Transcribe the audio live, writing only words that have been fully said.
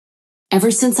Ever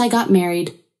since I got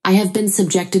married, I have been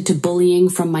subjected to bullying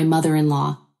from my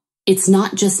mother-in-law. It's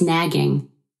not just nagging.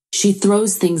 She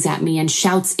throws things at me and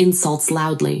shouts insults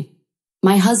loudly.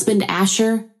 My husband,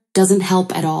 Asher, doesn't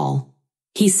help at all.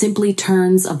 He simply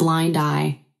turns a blind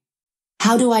eye.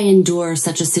 How do I endure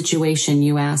such a situation,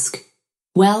 you ask?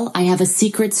 Well, I have a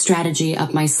secret strategy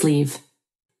up my sleeve.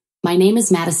 My name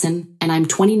is Madison, and I'm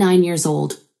 29 years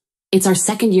old. It's our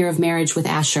second year of marriage with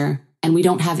Asher, and we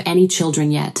don't have any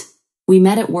children yet. We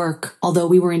met at work, although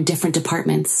we were in different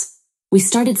departments. We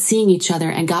started seeing each other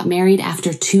and got married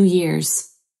after 2 years.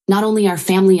 Not only our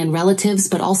family and relatives,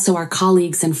 but also our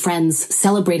colleagues and friends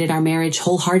celebrated our marriage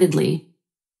wholeheartedly.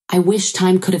 I wish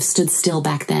time could have stood still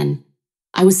back then.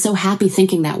 I was so happy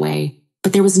thinking that way,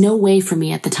 but there was no way for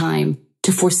me at the time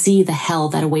to foresee the hell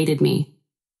that awaited me.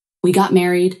 We got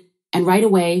married, and right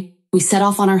away, we set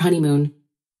off on our honeymoon.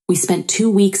 We spent 2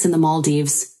 weeks in the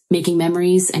Maldives, making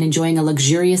memories and enjoying a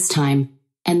luxurious time,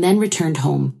 and then returned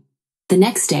home. The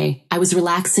next day, I was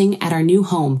relaxing at our new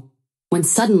home, when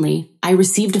suddenly I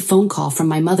received a phone call from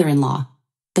my mother-in-law,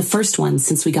 the first one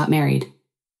since we got married.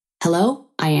 Hello?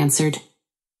 I answered.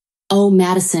 Oh,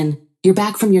 Madison, you're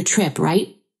back from your trip,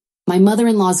 right? My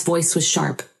mother-in-law's voice was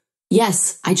sharp.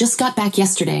 Yes, I just got back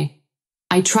yesterday.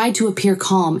 I tried to appear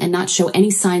calm and not show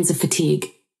any signs of fatigue.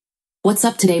 What's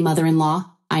up today,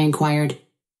 mother-in-law? I inquired.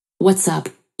 What's up?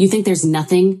 You think there's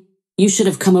nothing? You should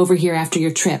have come over here after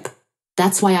your trip.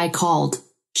 That's why I called,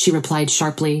 she replied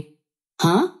sharply.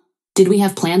 Huh? Did we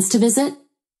have plans to visit?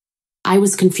 I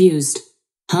was confused.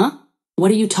 Huh? What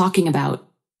are you talking about?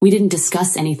 We didn't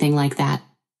discuss anything like that.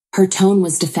 Her tone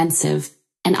was defensive,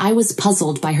 and I was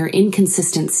puzzled by her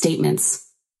inconsistent statements.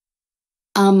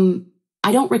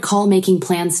 I don't recall making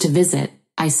plans to visit,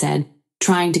 I said,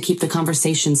 trying to keep the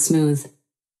conversation smooth.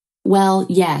 Well,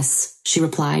 yes, she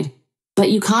replied. But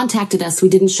you contacted us, we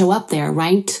didn't show up there,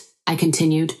 right? I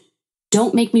continued.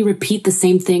 Don't make me repeat the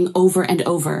same thing over and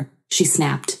over, she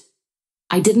snapped.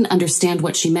 I didn't understand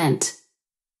what she meant.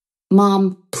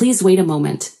 Mom, please wait a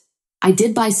moment. I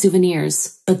did buy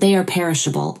souvenirs, but they are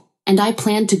perishable, and I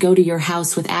planned to go to your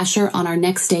house with Asher on our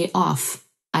next day off,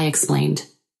 I explained.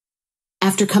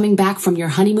 After coming back from your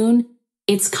honeymoon,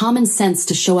 it's common sense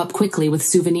to show up quickly with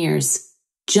souvenirs.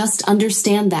 Just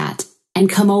understand that, and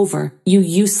come over, you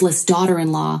useless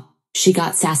daughter-in-law, she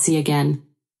got sassy again.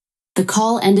 The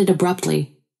call ended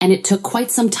abruptly, and it took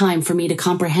quite some time for me to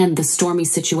comprehend the stormy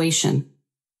situation.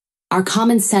 Our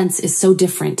common sense is so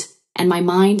different, and my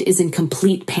mind is in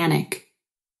complete panic.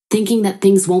 Thinking that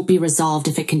things won't be resolved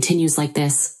if it continues like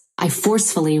this, I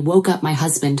forcefully woke up my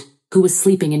husband, who was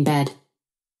sleeping in bed.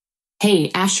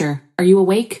 Hey, Asher, are you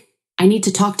awake? I need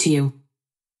to talk to you.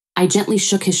 I gently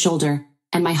shook his shoulder,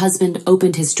 and my husband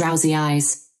opened his drowsy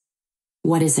eyes.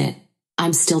 What is it?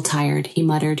 I'm still tired, he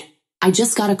muttered. I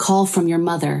just got a call from your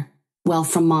mother. Well,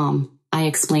 from Mom, I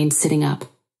explained, sitting up.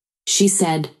 She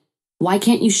said, why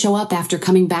can't you show up after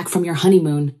coming back from your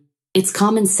honeymoon? It's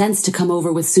common sense to come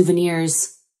over with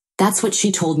souvenirs. That's what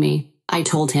she told me, I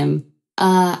told him.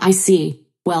 I see.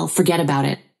 Well, forget about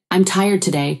it. I'm tired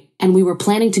today, and we were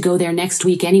planning to go there next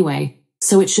week anyway,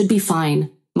 so it should be fine,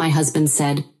 my husband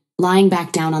said, lying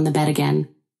back down on the bed again.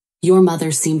 Your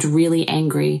mother seemed really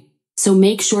angry, so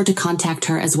make sure to contact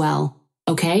her as well,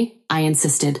 okay? I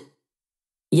insisted.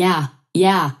 Yeah,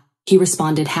 he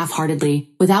responded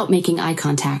half-heartedly, without making eye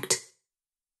contact.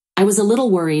 I was a little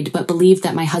worried, but believed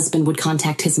that my husband would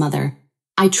contact his mother.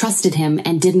 I trusted him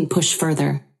and didn't push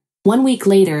further. 1 week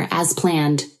later, as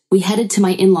planned, we headed to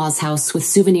my in-laws' house with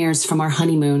souvenirs from our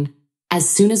honeymoon. As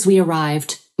soon as we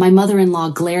arrived, my mother-in-law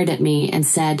glared at me and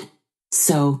said,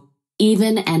 So,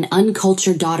 even an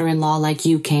uncultured daughter-in-law like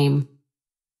you came.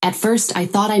 At first, I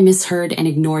thought I misheard and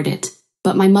ignored it,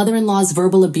 but my mother-in-law's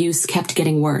verbal abuse kept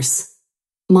getting worse.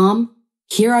 Mom,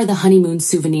 here are the honeymoon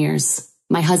souvenirs.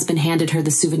 My husband handed her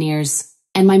the souvenirs,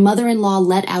 and my mother-in-law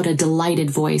let out a delighted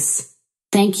voice.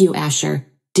 Thank you, Asher.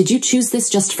 Did you choose this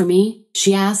just for me?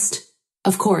 She asked.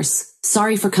 Of course.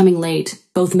 Sorry for coming late.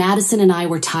 Both Madison and I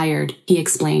were tired, he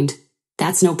explained.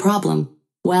 That's no problem.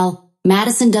 Well,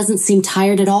 Madison doesn't seem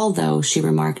tired at all, though, she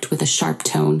remarked with a sharp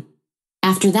tone.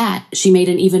 After that, she made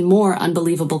an even more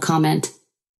unbelievable comment.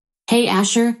 Hey,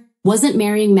 Asher, wasn't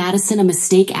marrying Madison a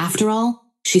mistake after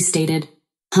all? She stated.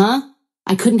 Huh?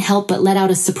 I couldn't help but let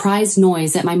out a surprised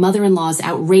noise at my mother-in-law's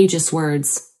outrageous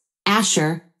words.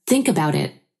 Asher, think about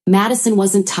it. Madison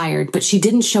wasn't tired, but she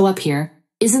didn't show up here.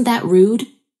 Isn't that rude?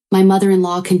 My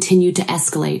mother-in-law continued to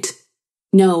escalate.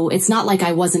 No, it's not like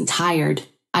I wasn't tired.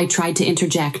 I tried to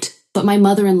interject, but my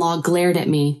mother-in-law glared at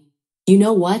me. You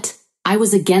know what? I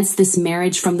was against this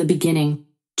marriage from the beginning.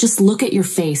 Just look at your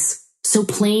face, so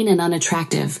plain and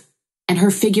unattractive. And her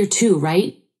figure too,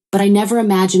 right? But I never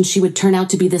imagined she would turn out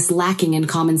to be this lacking in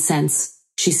common sense,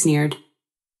 she sneered.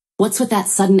 What's with that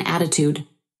sudden attitude?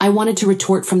 I wanted to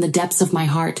retort from the depths of my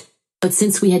heart, but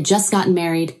since we had just gotten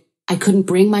married, I couldn't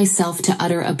bring myself to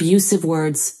utter abusive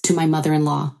words to my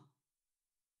mother-in-law.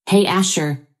 Hey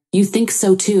Asher, you think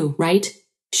so too, right?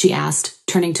 She asked,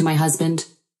 turning to my husband.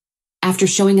 After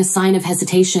showing a sign of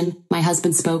hesitation, my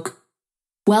husband spoke.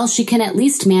 Well, she can at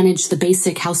least manage the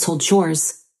basic household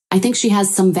chores. I think she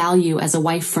has some value as a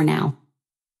wife for now.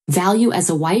 Value as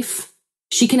a wife?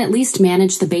 She can at least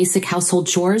manage the basic household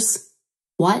chores?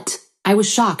 What? I was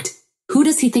shocked. Who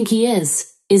does he think he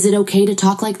is? Is it okay to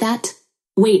talk like that?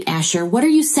 Wait, Asher, what are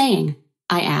you saying?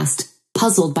 I asked,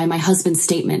 puzzled by my husband's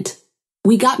statement.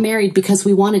 We got married because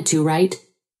we wanted to, right?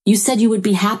 You said you would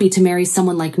be happy to marry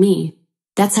someone like me.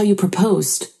 That's how you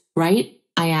proposed, right?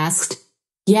 I asked.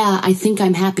 Yeah, I think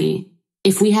I'm happy.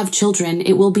 If we have children,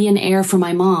 it will be an heir for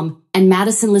my mom, and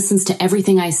Madison listens to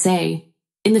everything I say.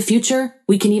 In the future,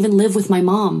 we can even live with my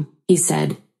mom, he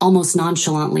said, almost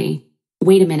nonchalantly.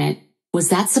 Wait a minute, was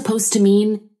that supposed to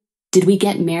mean? Did we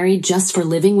get married just for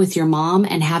living with your mom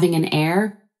and having an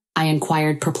heir? I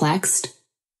inquired, perplexed.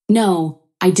 No,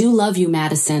 I do love you,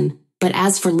 Madison, but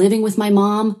as for living with my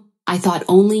mom, I thought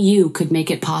only you could make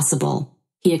it possible,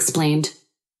 he explained.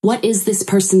 What is this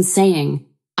person saying?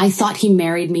 I thought he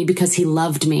married me because he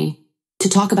loved me. To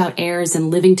talk about heirs and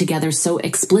living together so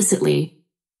explicitly.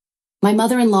 My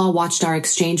mother-in-law watched our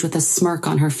exchange with a smirk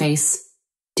on her face.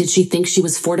 Did she think she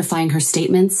was fortifying her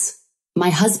statements?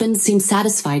 My husband seemed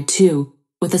satisfied too,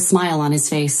 with a smile on his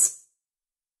face.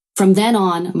 From then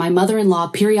on, my mother-in-law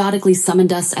periodically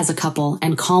summoned us as a couple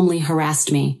and calmly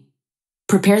harassed me.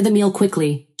 Prepare the meal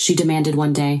quickly, she demanded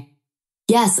one day.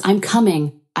 Yes, I'm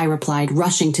coming, I replied,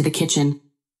 rushing to the kitchen.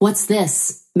 What's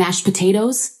this? Mashed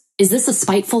potatoes? Is this a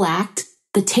spiteful act?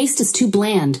 The taste is too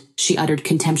bland, she uttered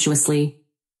contemptuously.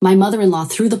 My mother-in-law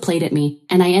threw the plate at me,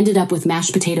 and I ended up with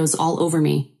mashed potatoes all over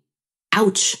me.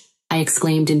 Ouch, I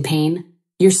exclaimed in pain.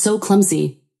 You're so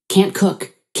clumsy. Can't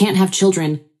cook, can't have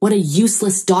children. What a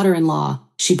useless daughter-in-law,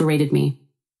 she berated me.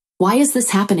 Why is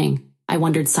this happening? I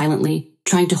wondered silently,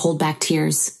 trying to hold back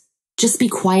tears. Just be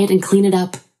quiet and clean it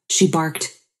up, she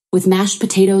barked. With mashed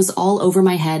potatoes all over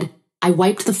my head, I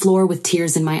wiped the floor with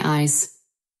tears in my eyes.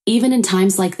 Even in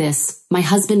times like this, my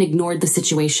husband ignored the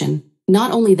situation.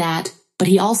 Not only that, but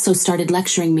he also started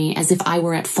lecturing me as if I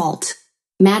were at fault.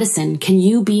 Madison, can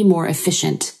you be more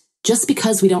efficient? Just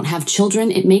because we don't have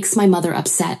children, it makes my mother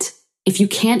upset. If you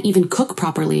can't even cook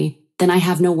properly, then I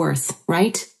have no worth,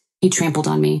 right? He trampled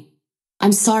on me.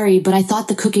 I'm sorry, but I thought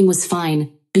the cooking was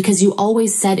fine, because you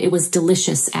always said it was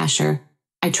delicious, Asher.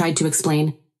 I tried to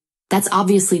explain. That's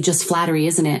obviously just flattery,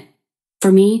 isn't it?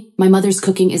 For me, my mother's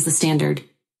cooking is the standard.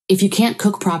 If you can't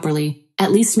cook properly,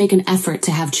 at least make an effort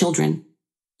to have children.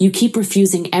 You keep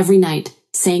refusing every night,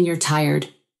 saying you're tired,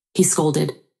 he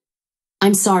scolded.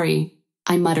 I'm sorry,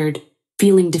 I muttered,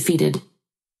 feeling defeated.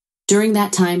 During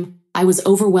that time, I was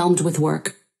overwhelmed with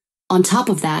work. On top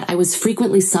of that, I was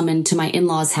frequently summoned to my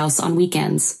in-laws' house on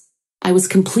weekends. I was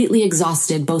completely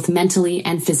exhausted both mentally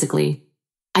and physically.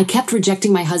 I kept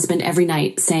rejecting my husband every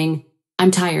night, saying, I'm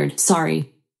tired,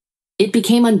 sorry. It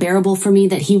became unbearable for me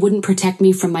that he wouldn't protect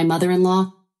me from my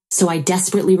mother-in-law, so I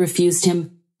desperately refused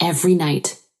him every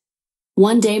night.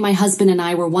 One day, my husband and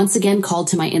I were once again called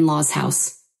to my in-laws'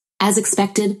 house. As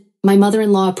expected, my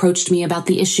mother-in-law approached me about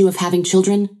the issue of having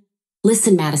children.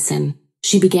 Listen, Madison,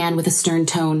 she began with a stern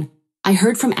tone. I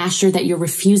heard from Asher that you're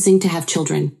refusing to have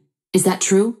children. Is that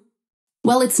true?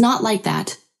 Well, it's not like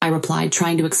that, I replied,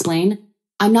 trying to explain.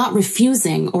 I'm not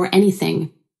refusing or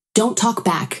anything. Don't talk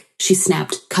back, she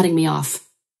snapped, cutting me off.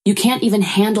 You can't even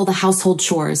handle the household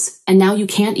chores, and now you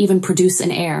can't even produce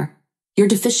an heir. Your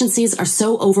deficiencies are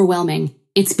so overwhelming,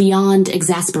 it's beyond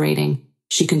exasperating,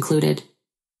 she concluded.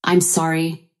 I'm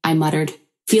sorry, I muttered,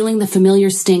 feeling the familiar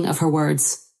sting of her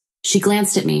words. She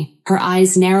glanced at me, her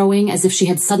eyes narrowing as if she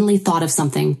had suddenly thought of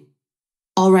something.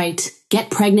 All right,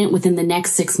 get pregnant within the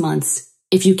next 6 months.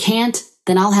 If you can't,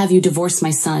 then I'll have you divorce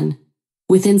my son.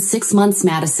 Within 6 months,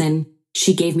 Madison,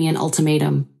 she gave me an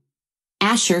ultimatum.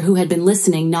 Asher, who had been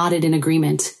listening, nodded in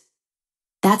agreement.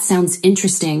 That sounds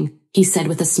interesting, he said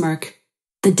with a smirk.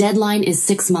 The deadline is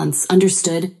 6 months,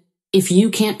 understood? If you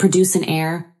can't produce an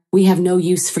heir, we have no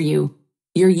use for you.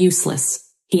 You're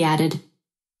useless, he added.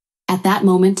 At that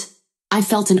moment, I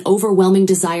felt an overwhelming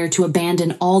desire to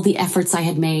abandon all the efforts I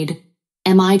had made.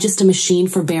 Am I just a machine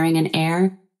for bearing an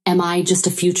heir? Am I just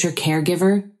a future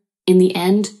caregiver? In the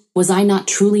end, was I not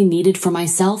truly needed for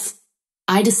myself?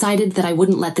 I decided that I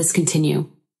wouldn't let this continue.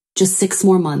 Just 6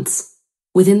 more months.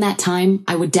 Within that time,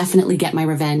 I would definitely get my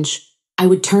revenge. I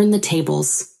would turn the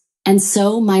tables. And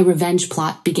so my revenge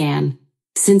plot began.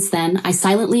 Since then, I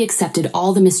silently accepted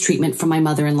all the mistreatment from my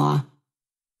mother-in-law.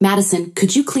 "Madison,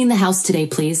 could you clean the house today,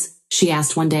 please?" she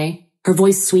asked one day, her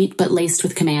voice sweet but laced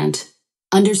with command.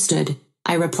 "Understood,"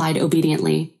 I replied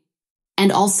obediently.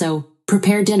 "And also,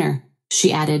 prepare dinner,"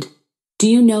 she added. "Do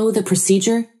you know the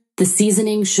procedure? The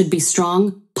seasoning should be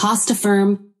strong, pasta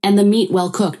firm, and the meat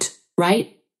well cooked,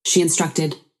 right?" she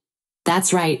instructed.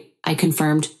 "That's right," I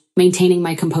confirmed, maintaining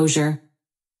my composure.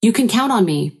 "You can count on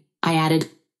me," I added.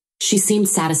 She seemed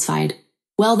satisfied.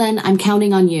 "Well then, I'm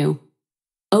counting on you."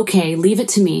 "Okay, leave it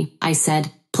to me," I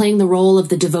said, playing the role of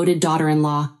the devoted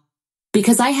daughter-in-law.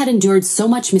 Because I had endured so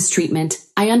much mistreatment,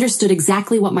 I understood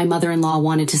exactly what my mother-in-law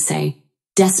wanted to say.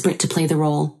 Desperate to play the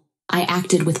role, I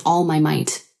acted with all my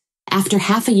might. After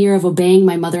half a year of obeying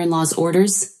my mother-in-law's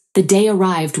orders, the day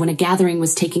arrived when a gathering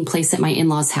was taking place at my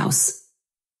in-laws' house.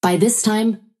 By this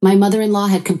time, my mother-in-law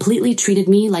had completely treated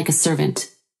me like a servant.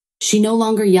 She no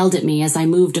longer yelled at me as I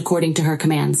moved according to her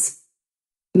commands.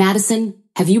 "Madison,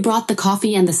 have you brought the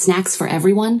coffee and the snacks for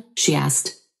everyone?" she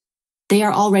asked. "They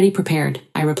are already prepared,"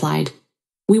 I replied.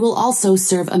 "We will also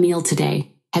serve a meal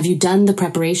today. Have you done the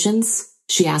preparations?"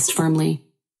 she asked firmly.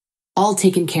 "All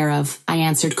taken care of," I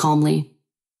answered calmly.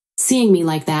 Seeing me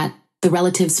like that, the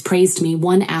relatives praised me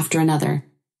one after another.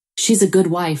 "She's a good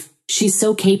wife. She's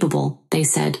so capable," they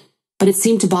said. But it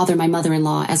seemed to bother my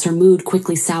mother-in-law as her mood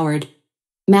quickly soured.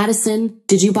 "Madison,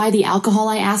 did you buy the alcohol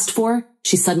I asked for?"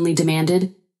 she suddenly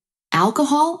demanded.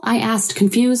 "Alcohol?" I asked,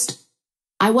 confused.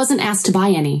 "I wasn't asked to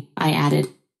buy any," I added.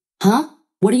 "Huh?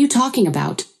 What are you talking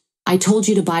about?" "I told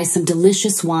you to buy some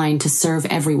delicious wine to serve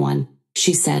everyone,"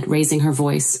 she said, raising her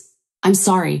voice. "I'm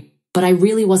sorry, but I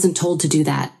really wasn't told to do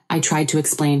that," I tried to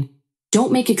explain.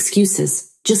 "Don't make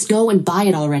excuses. Just go and buy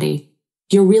it already.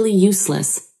 You're really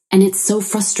useless, and it's so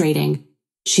frustrating."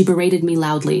 She berated me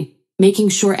loudly, making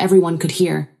sure everyone could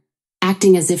hear,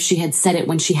 acting as if she had said it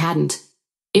when she hadn't.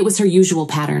 It was her usual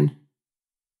pattern.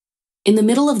 In the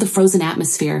middle of the frozen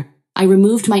atmosphere, I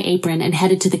removed my apron and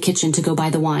headed to the kitchen to go buy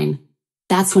the wine.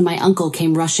 That's when my uncle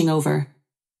came rushing over.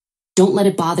 "Don't let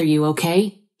it bother you,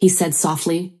 okay?" he said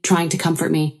softly, trying to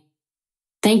comfort me.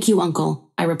 "Thank you,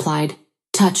 Uncle," I replied,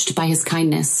 touched by his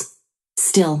kindness.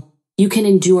 "Still, you can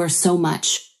endure so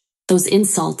much. Those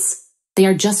insults, they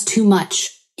are just too much,"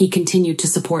 he continued to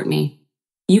support me.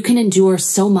 "You can endure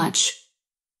so much."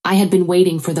 I had been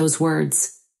waiting for those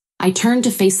words. I turned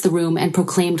to face the room and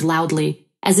proclaimed loudly,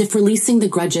 as if releasing the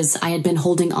grudges I had been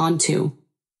holding on to.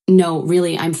 "No,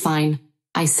 really, I'm fine,"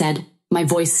 I said, my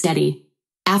voice steady.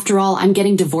 "After all, I'm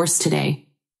getting divorced today."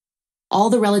 All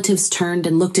the relatives turned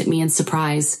and looked at me in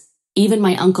surprise. Even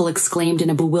my uncle exclaimed in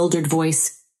a bewildered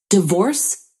voice,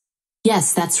 "Divorce?"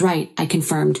 "Yes, that's right," I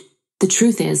confirmed. "The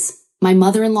truth is, my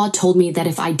mother-in-law told me that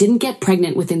if I didn't get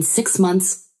pregnant within 6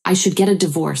 months, I should get a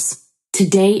divorce.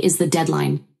 Today is the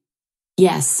deadline.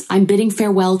 Yes, I'm bidding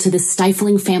farewell to this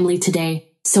stifling family today,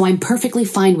 so I'm perfectly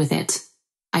fine with it,"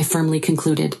 I firmly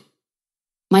concluded.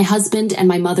 My husband and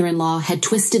my mother-in-law had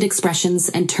twisted expressions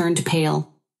and turned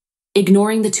pale.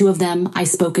 Ignoring the two of them, I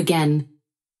spoke again.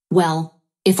 "Well,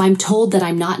 if I'm told that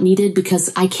I'm not needed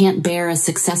because I can't bear a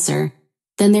successor,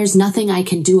 then there's nothing I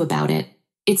can do about it.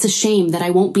 It's a shame that I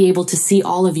won't be able to see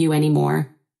all of you anymore,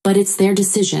 but it's their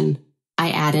decision," I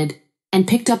added, and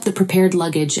picked up the prepared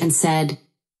luggage and said,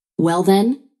 "Well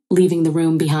then," leaving the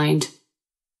room behind.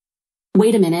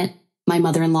 "Wait a minute," my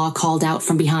mother-in-law called out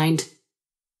from behind.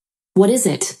 "What is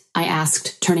it?" I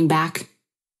asked, turning back.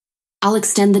 "I'll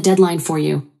extend the deadline for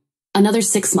you. Another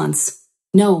 6 months.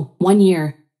 No, 1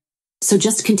 year. So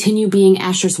just continue being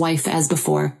Asher's wife as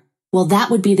before." "Well, that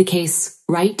would be the case,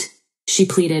 right?" she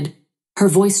pleaded, her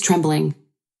voice trembling.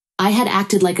 I had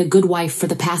acted like a good wife for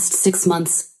the past 6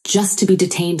 months just to be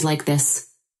detained like this.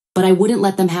 But I wouldn't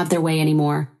let them have their way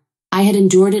anymore. I had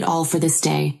endured it all for this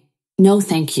day. "No,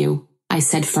 thank you," I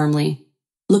said firmly.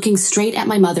 Looking straight at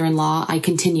my mother-in-law, I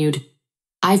continued,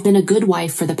 "I've been a good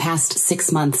wife for the past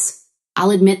 6 months.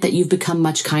 I'll admit that you've become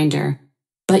much kinder.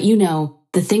 But you know,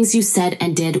 the things you said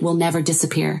and did will never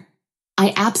disappear.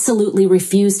 I absolutely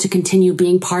refuse to continue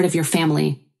being part of your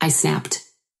family," I snapped.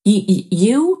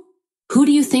 You? Who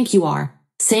do you think you are,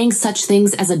 saying such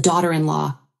things as a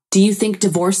daughter-in-law? Do you think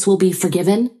divorce will be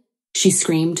forgiven?" she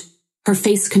screamed, her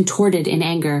face contorted in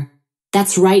anger.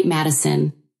 "That's right,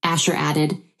 Madison," Asher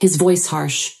added, his voice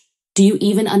harsh. "Do you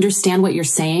even understand what you're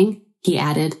saying?" he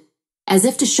added. As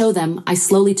if to show them, I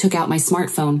slowly took out my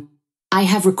smartphone. "I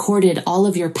have recorded all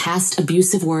of your past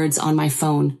abusive words on my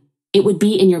phone. It would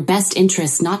be in your best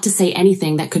interest not to say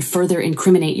anything that could further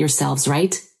incriminate yourselves,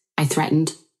 right?" I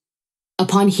threatened.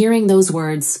 Upon hearing those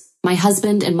words, my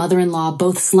husband and mother-in-law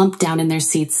both slumped down in their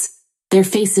seats. their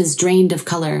faces drained of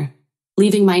color.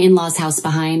 Leaving my in-laws' house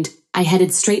behind, I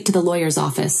headed straight to the lawyer's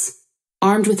office.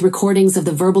 Armed with recordings of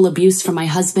the verbal abuse from my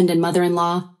husband and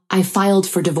mother-in-law, I filed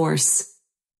for divorce.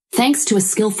 Thanks to a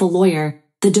skillful lawyer,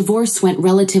 the divorce went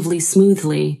relatively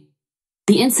smoothly.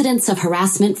 The incidents of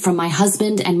harassment from my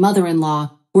husband and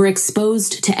mother-in-law were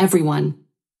exposed to everyone.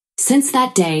 Since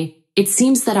that day, it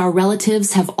seems that our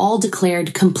relatives have all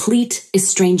declared complete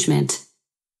estrangement.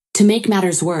 To make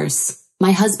matters worse,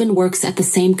 my husband works at the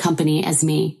same company as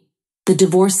me. The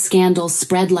divorce scandal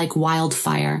spread like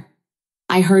wildfire.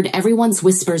 I heard everyone's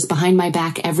whispers behind my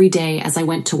back every day as I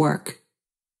went to work.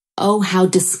 Oh, how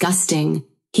disgusting.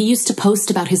 He used to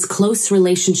post about his close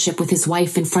relationship with his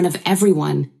wife in front of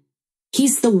everyone.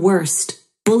 He's the worst,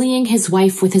 bullying his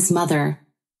wife with his mother.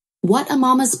 What a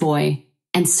mama's boy,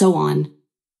 and so on.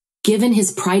 Given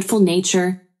his prideful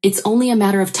nature, it's only a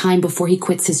matter of time before he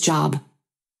quits his job.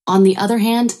 On the other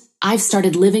hand, I've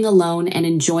started living alone and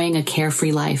enjoying a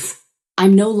carefree life.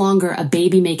 I'm no longer a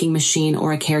baby-making machine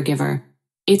or a caregiver.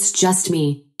 It's just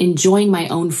me, enjoying my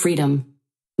own freedom.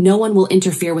 No one will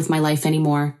interfere with my life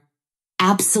anymore.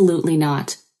 Absolutely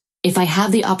not. If I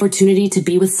have the opportunity to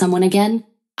be with someone again,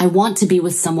 I want to be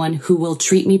with someone who will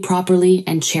treat me properly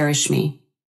and cherish me.